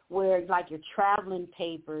familiar, where like your traveling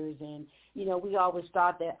papers and, we always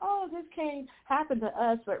thought that, this can't happen to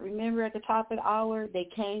us. But remember at the top of the hour, they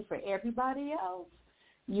came for everybody else.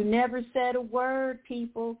 You never said a word,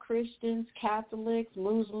 people, Christians, Catholics,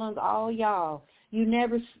 Muslims, all y'all. You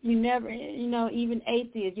never, even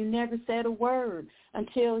atheists, you never said a word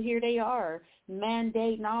until here they are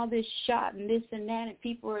mandating all this shot and this and that, and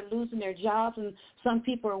people are losing their jobs, and some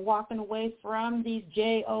people are walking away from these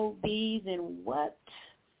JOBs and what?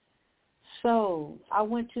 So I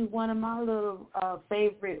went to one of my little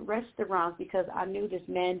favorite restaurants because I knew this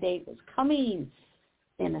mandate was coming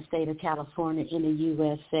in the state of California, in the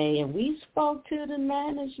USA, and we spoke to the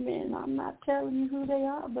management. I'm not telling you who they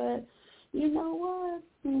are, but you know what?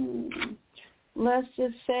 Let's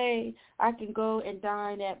just say I can go and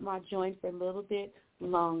dine at my joint for a little bit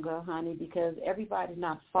longer, honey, because everybody's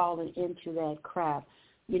not falling into that crap.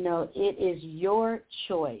 You know, it is your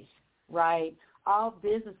choice, right? All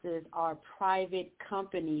businesses are private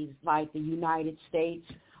companies like the United States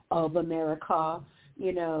of America.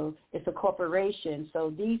 You know, it's a corporation.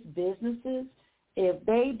 So these businesses, if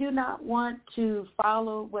they do not want to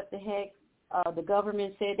follow what the heck the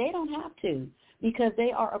government said, they don't have to, because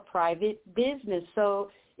they are a private business.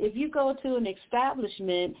 So if you go to an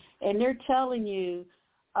establishment and they're telling you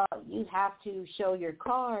you have to show your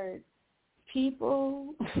card,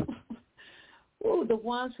 people, the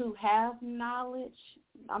ones who have knowledge,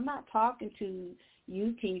 I'm not talking to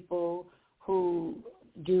you people who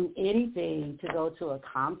do anything to go to a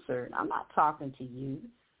concert. I'm not talking to you.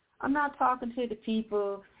 I'm not talking to the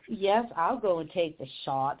people, yes, I'll go and take the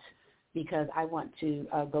shot because I want to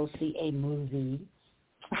go see a movie,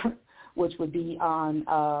 which would be on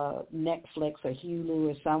Netflix or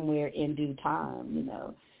Hulu or somewhere in due time, you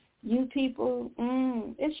know. You people,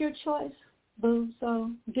 it's your choice, boo.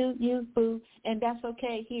 So do you, boo. And that's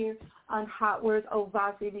okay here on Hot Words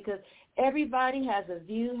Ovasi, because everybody has a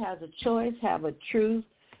view, has a choice, have a truth.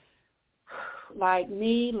 Like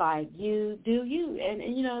me, like you, do you. And,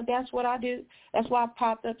 you know, that's what I do. That's why I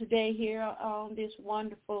popped up today here on this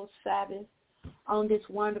wonderful Sabbath, on this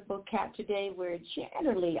wonderful Cat today, where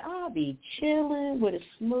generally I'll be chilling with a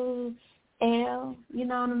smooth L, you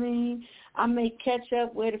know what I mean? I may catch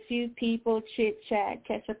up with a few people, chit-chat,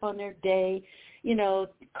 catch up on their day, you know,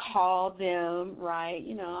 call them, right?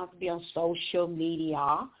 You know, I have to be on social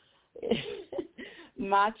media.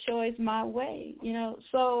 My choice, my way, you know.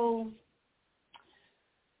 So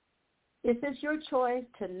if it's your choice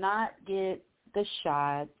to not get the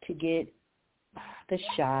shot, to get the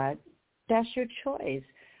shot, that's your choice.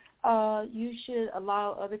 You should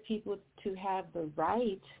allow other people to have the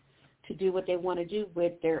right to do what they want to do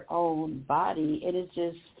with their own body. And it's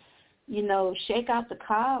just, you know, shake out the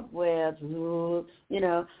cobwebs, you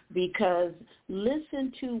know, because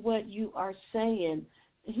listen to what you are saying.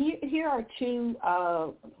 Here are two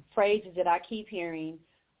phrases that I keep hearing.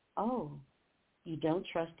 Oh, you don't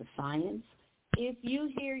trust the science? If you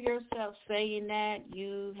hear yourself saying that,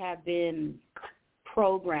 you have been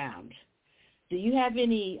programmed. Do you have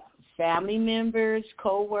any family members,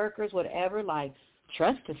 co-workers, whatever, like,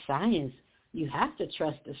 trust the science? You have to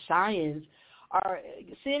trust the science. Or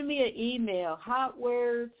send me an email,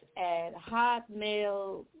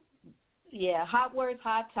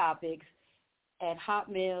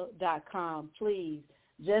 hotwords@hottopics@hotmail.com, please.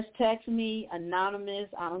 Just text me, anonymous.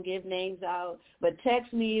 I don't give names out, but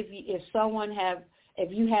text me if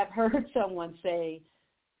you have heard someone say,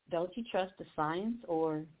 "Don't you trust the science?"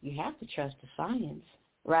 or "You have to trust the science,"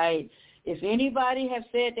 right? If anybody have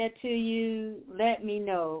said that to you, let me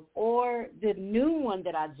know. Or the new one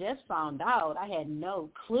that I just found out, I had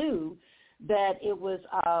no clue that it was.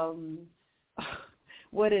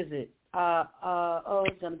 What is it?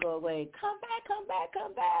 It's going to go away. Come back.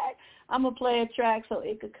 I'm going to play a track so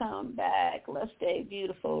it could come back. Let's stay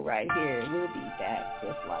beautiful right here. We'll be back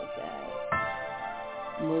just like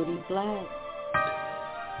that. Moody Black.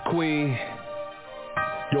 Queen,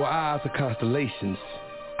 your eyes are constellations.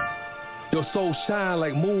 Your soul shine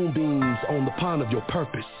like moonbeams on the pond of your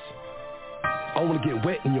purpose. I want to get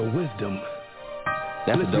wet in your wisdom.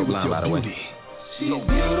 That's a dope line, by the way. She's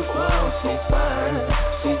beautiful, she's fine,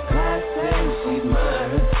 she's classy, she's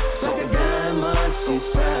mine. Like a diamond, she's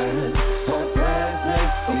fine. Her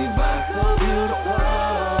presence, she's so beautiful.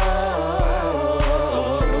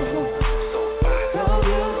 So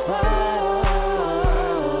beautiful.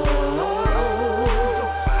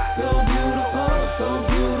 So beautiful, so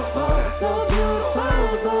beautiful, so beautiful,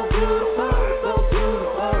 so beautiful, so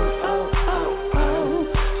beautiful.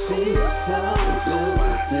 She's so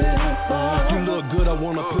beautiful. You look good, I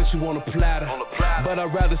wanna put you on a platter. But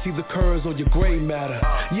I'd rather see the curves on your gray matter.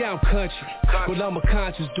 Yeah, I'm country, but I'm a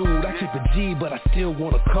conscious dude. I keep a G, but I still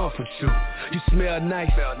wanna comfort you. You smell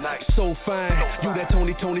nice, so fine. You that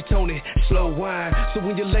Tony, slow wine. So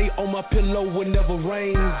when you lay on my pillow, it never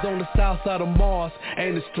rains. On the south side of Mars,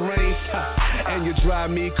 ain't it strange? And you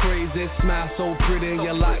drive me crazy. Smile so pretty and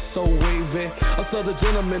your light so wavy. A southern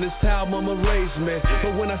gentleman is how mama raised me.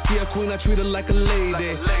 But when I see a queen, I treat her like a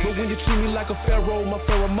lady. But when you treat me like a pharaoh, my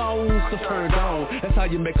pheromones are turned on. That's how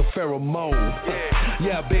you make a pheromone.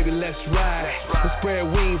 Yeah, baby, let's ride. Let's spread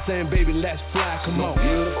wings and baby, let's fly. Come on.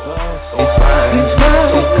 Beautiful, so fine, she's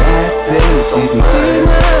classy, she's mine.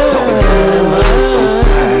 So diamond, she's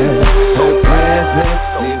fine. Her presence,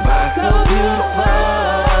 she's so beautiful.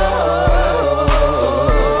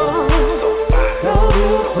 So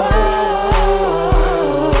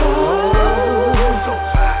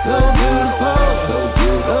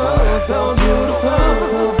so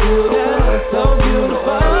beautiful, so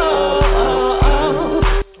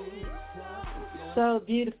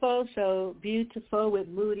beautiful. So beautiful with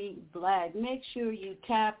Moody Black. Make sure you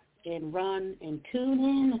tap and run and tune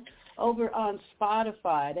in over on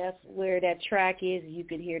Spotify. That's where that track is. You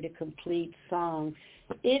can hear the complete song.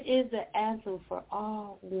 It is an anthem for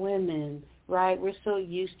all women, right? We're so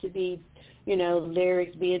used to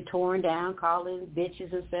lyrics being torn down, calling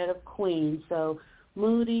bitches instead of queens. So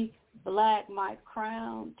Moody Black, my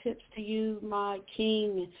crown tips to you, my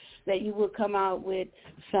king, that you will come out with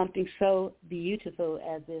something so beautiful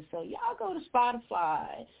as this. So y'all go to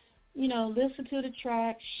Spotify, listen to the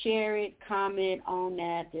track, share it, comment on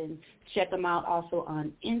that, and check him out also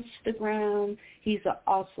on Instagram. He's an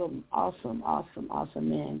awesome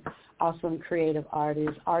man, awesome creative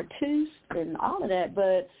artist, and all of that.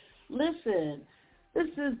 But listen, this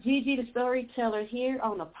is Gigi the Storyteller here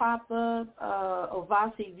on the pop-up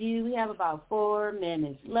Ovasi View. We have about 4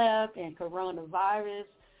 minutes left, and coronavirus,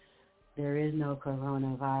 there is no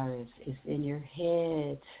coronavirus. It's in your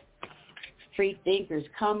head. Free thinkers,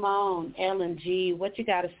 come on. LNG, what you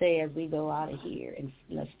got to say as we go out of here in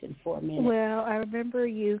less than 4 minutes? Well, I remember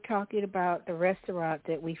you talking about the restaurant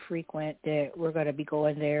that we frequent, that we're going to be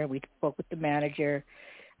going there. We spoke with the manager.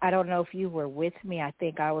 I don't know if you were with me. I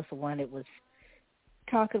think I was the one that was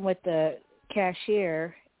talking with the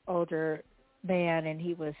cashier, older man, and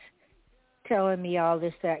he was telling me all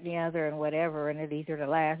this, that, and the other, and whatever, and these are the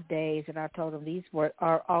last days. And I told him these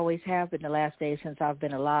are always have been the last days since I've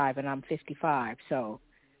been alive, and I'm 55. So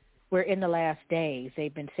we're in the last days.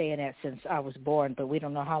 They've been saying that since I was born, but we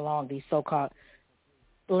don't know how long these so-called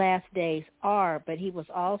last days are. But he was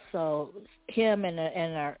also, him and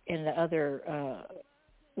the other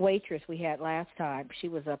waitress we had last time, she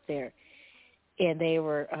was up there, and they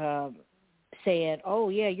were saying, oh,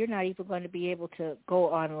 yeah, you're not even going to be able to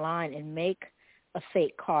go online and make a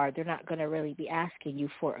fake card. They're not going to really be asking you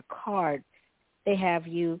for a card. They have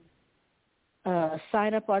you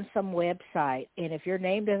sign up on some website, and if your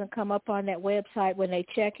name doesn't come up on that website when they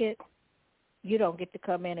check it, you don't get to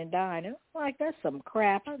come in and dine. And I'm like, that's some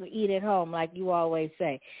crap. I'm going to eat at home, like you always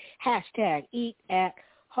say. Hashtag eat at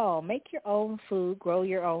home. Make your own food, grow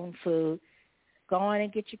your own food. Go on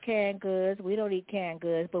and get your canned goods. We don't eat canned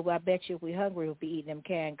goods, but I bet you if we're hungry, we'll be eating them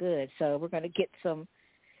canned goods. So we're going to get some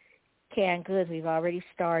canned goods. We've already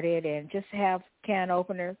started, and just have can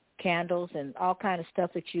opener, candles, and all kind of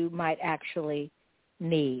stuff that you might actually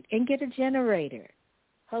need. And get a generator.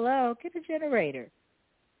 Hello, get a generator.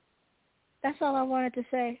 That's all I wanted to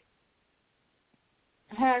say.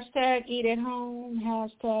 Hashtag eat at home.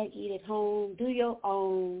 Hashtag eat at home. Do your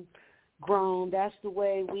own grown. That's the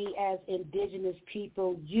way we as indigenous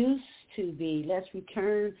people used to be. Let's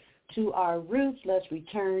return to our roots. Let's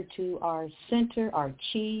return to our center, our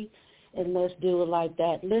chi, and let's do it like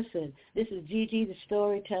that. Listen, this is Gigi the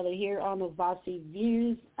Storyteller here on the Ovasi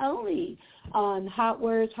Views, only on Hot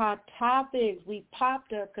Words, Hot Topics. We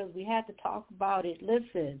popped up because we had to talk about it.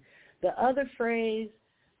 Listen, the other phrase,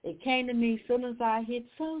 it came to me as soon as I hit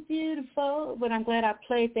so beautiful, but I'm glad I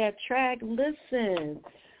played that track. Listen,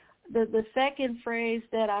 the second phrase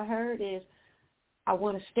that I heard is, I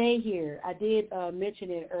want to stay here. I did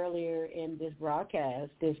mention it earlier in this broadcast,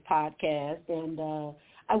 this podcast, and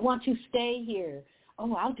I want to stay here.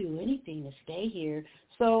 Oh, I'll do anything to stay here.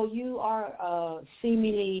 So you are a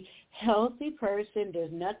seemingly healthy person.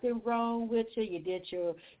 There's nothing wrong with you. You did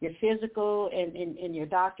your physical and your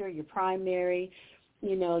doctor, your primary,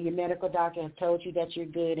 your medical doctor has told you that you're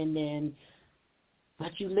good, and then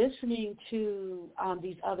but you're listening to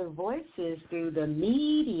these other voices through the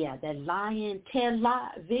media, that lying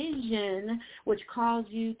television, which cause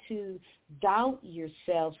you to doubt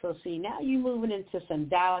yourself. So see, now you're moving into some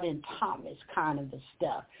doubt and Thomas kind of the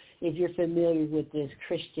stuff. If you're familiar with this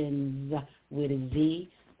Christians with a Z,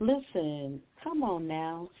 listen, come on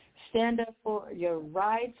now. Stand up for your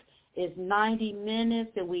rights. It's 90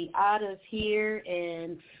 minutes and we out of here,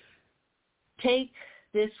 and take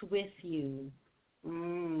this with you.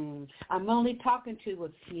 I'm only talking to a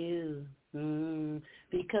few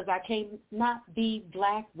because I can't not be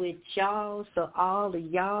black with y'all. So all of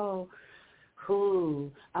y'all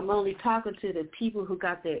I'm only talking to the people who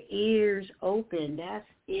got their ears open. That's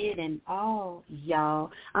it, and all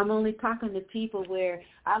y'all. I'm only talking to people where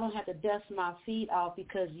I don't have to dust my feet off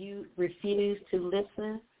because you refuse to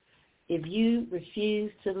listen. If you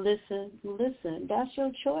refuse to listen, that's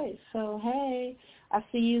your choice. So, hey, I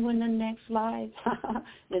see you in the next life.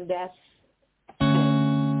 And that's the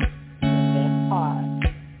best part.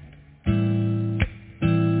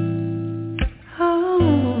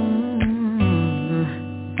 Oh,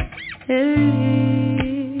 hey.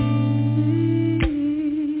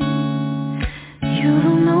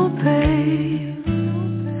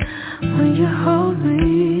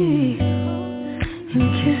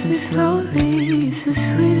 the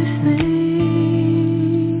sweetest thing,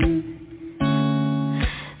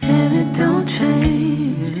 and it don't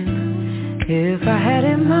change. If I had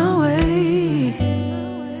it my way,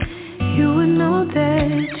 you would know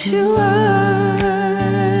that you are.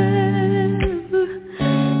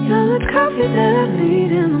 You're the coffee that I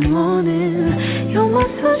need in the morning. You're my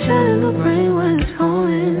sunshine in the brain when it's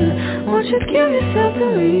pouring. Won't you give yourself to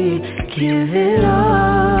me, give it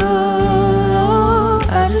all.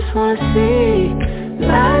 I just wanna see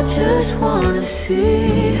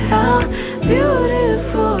how beautiful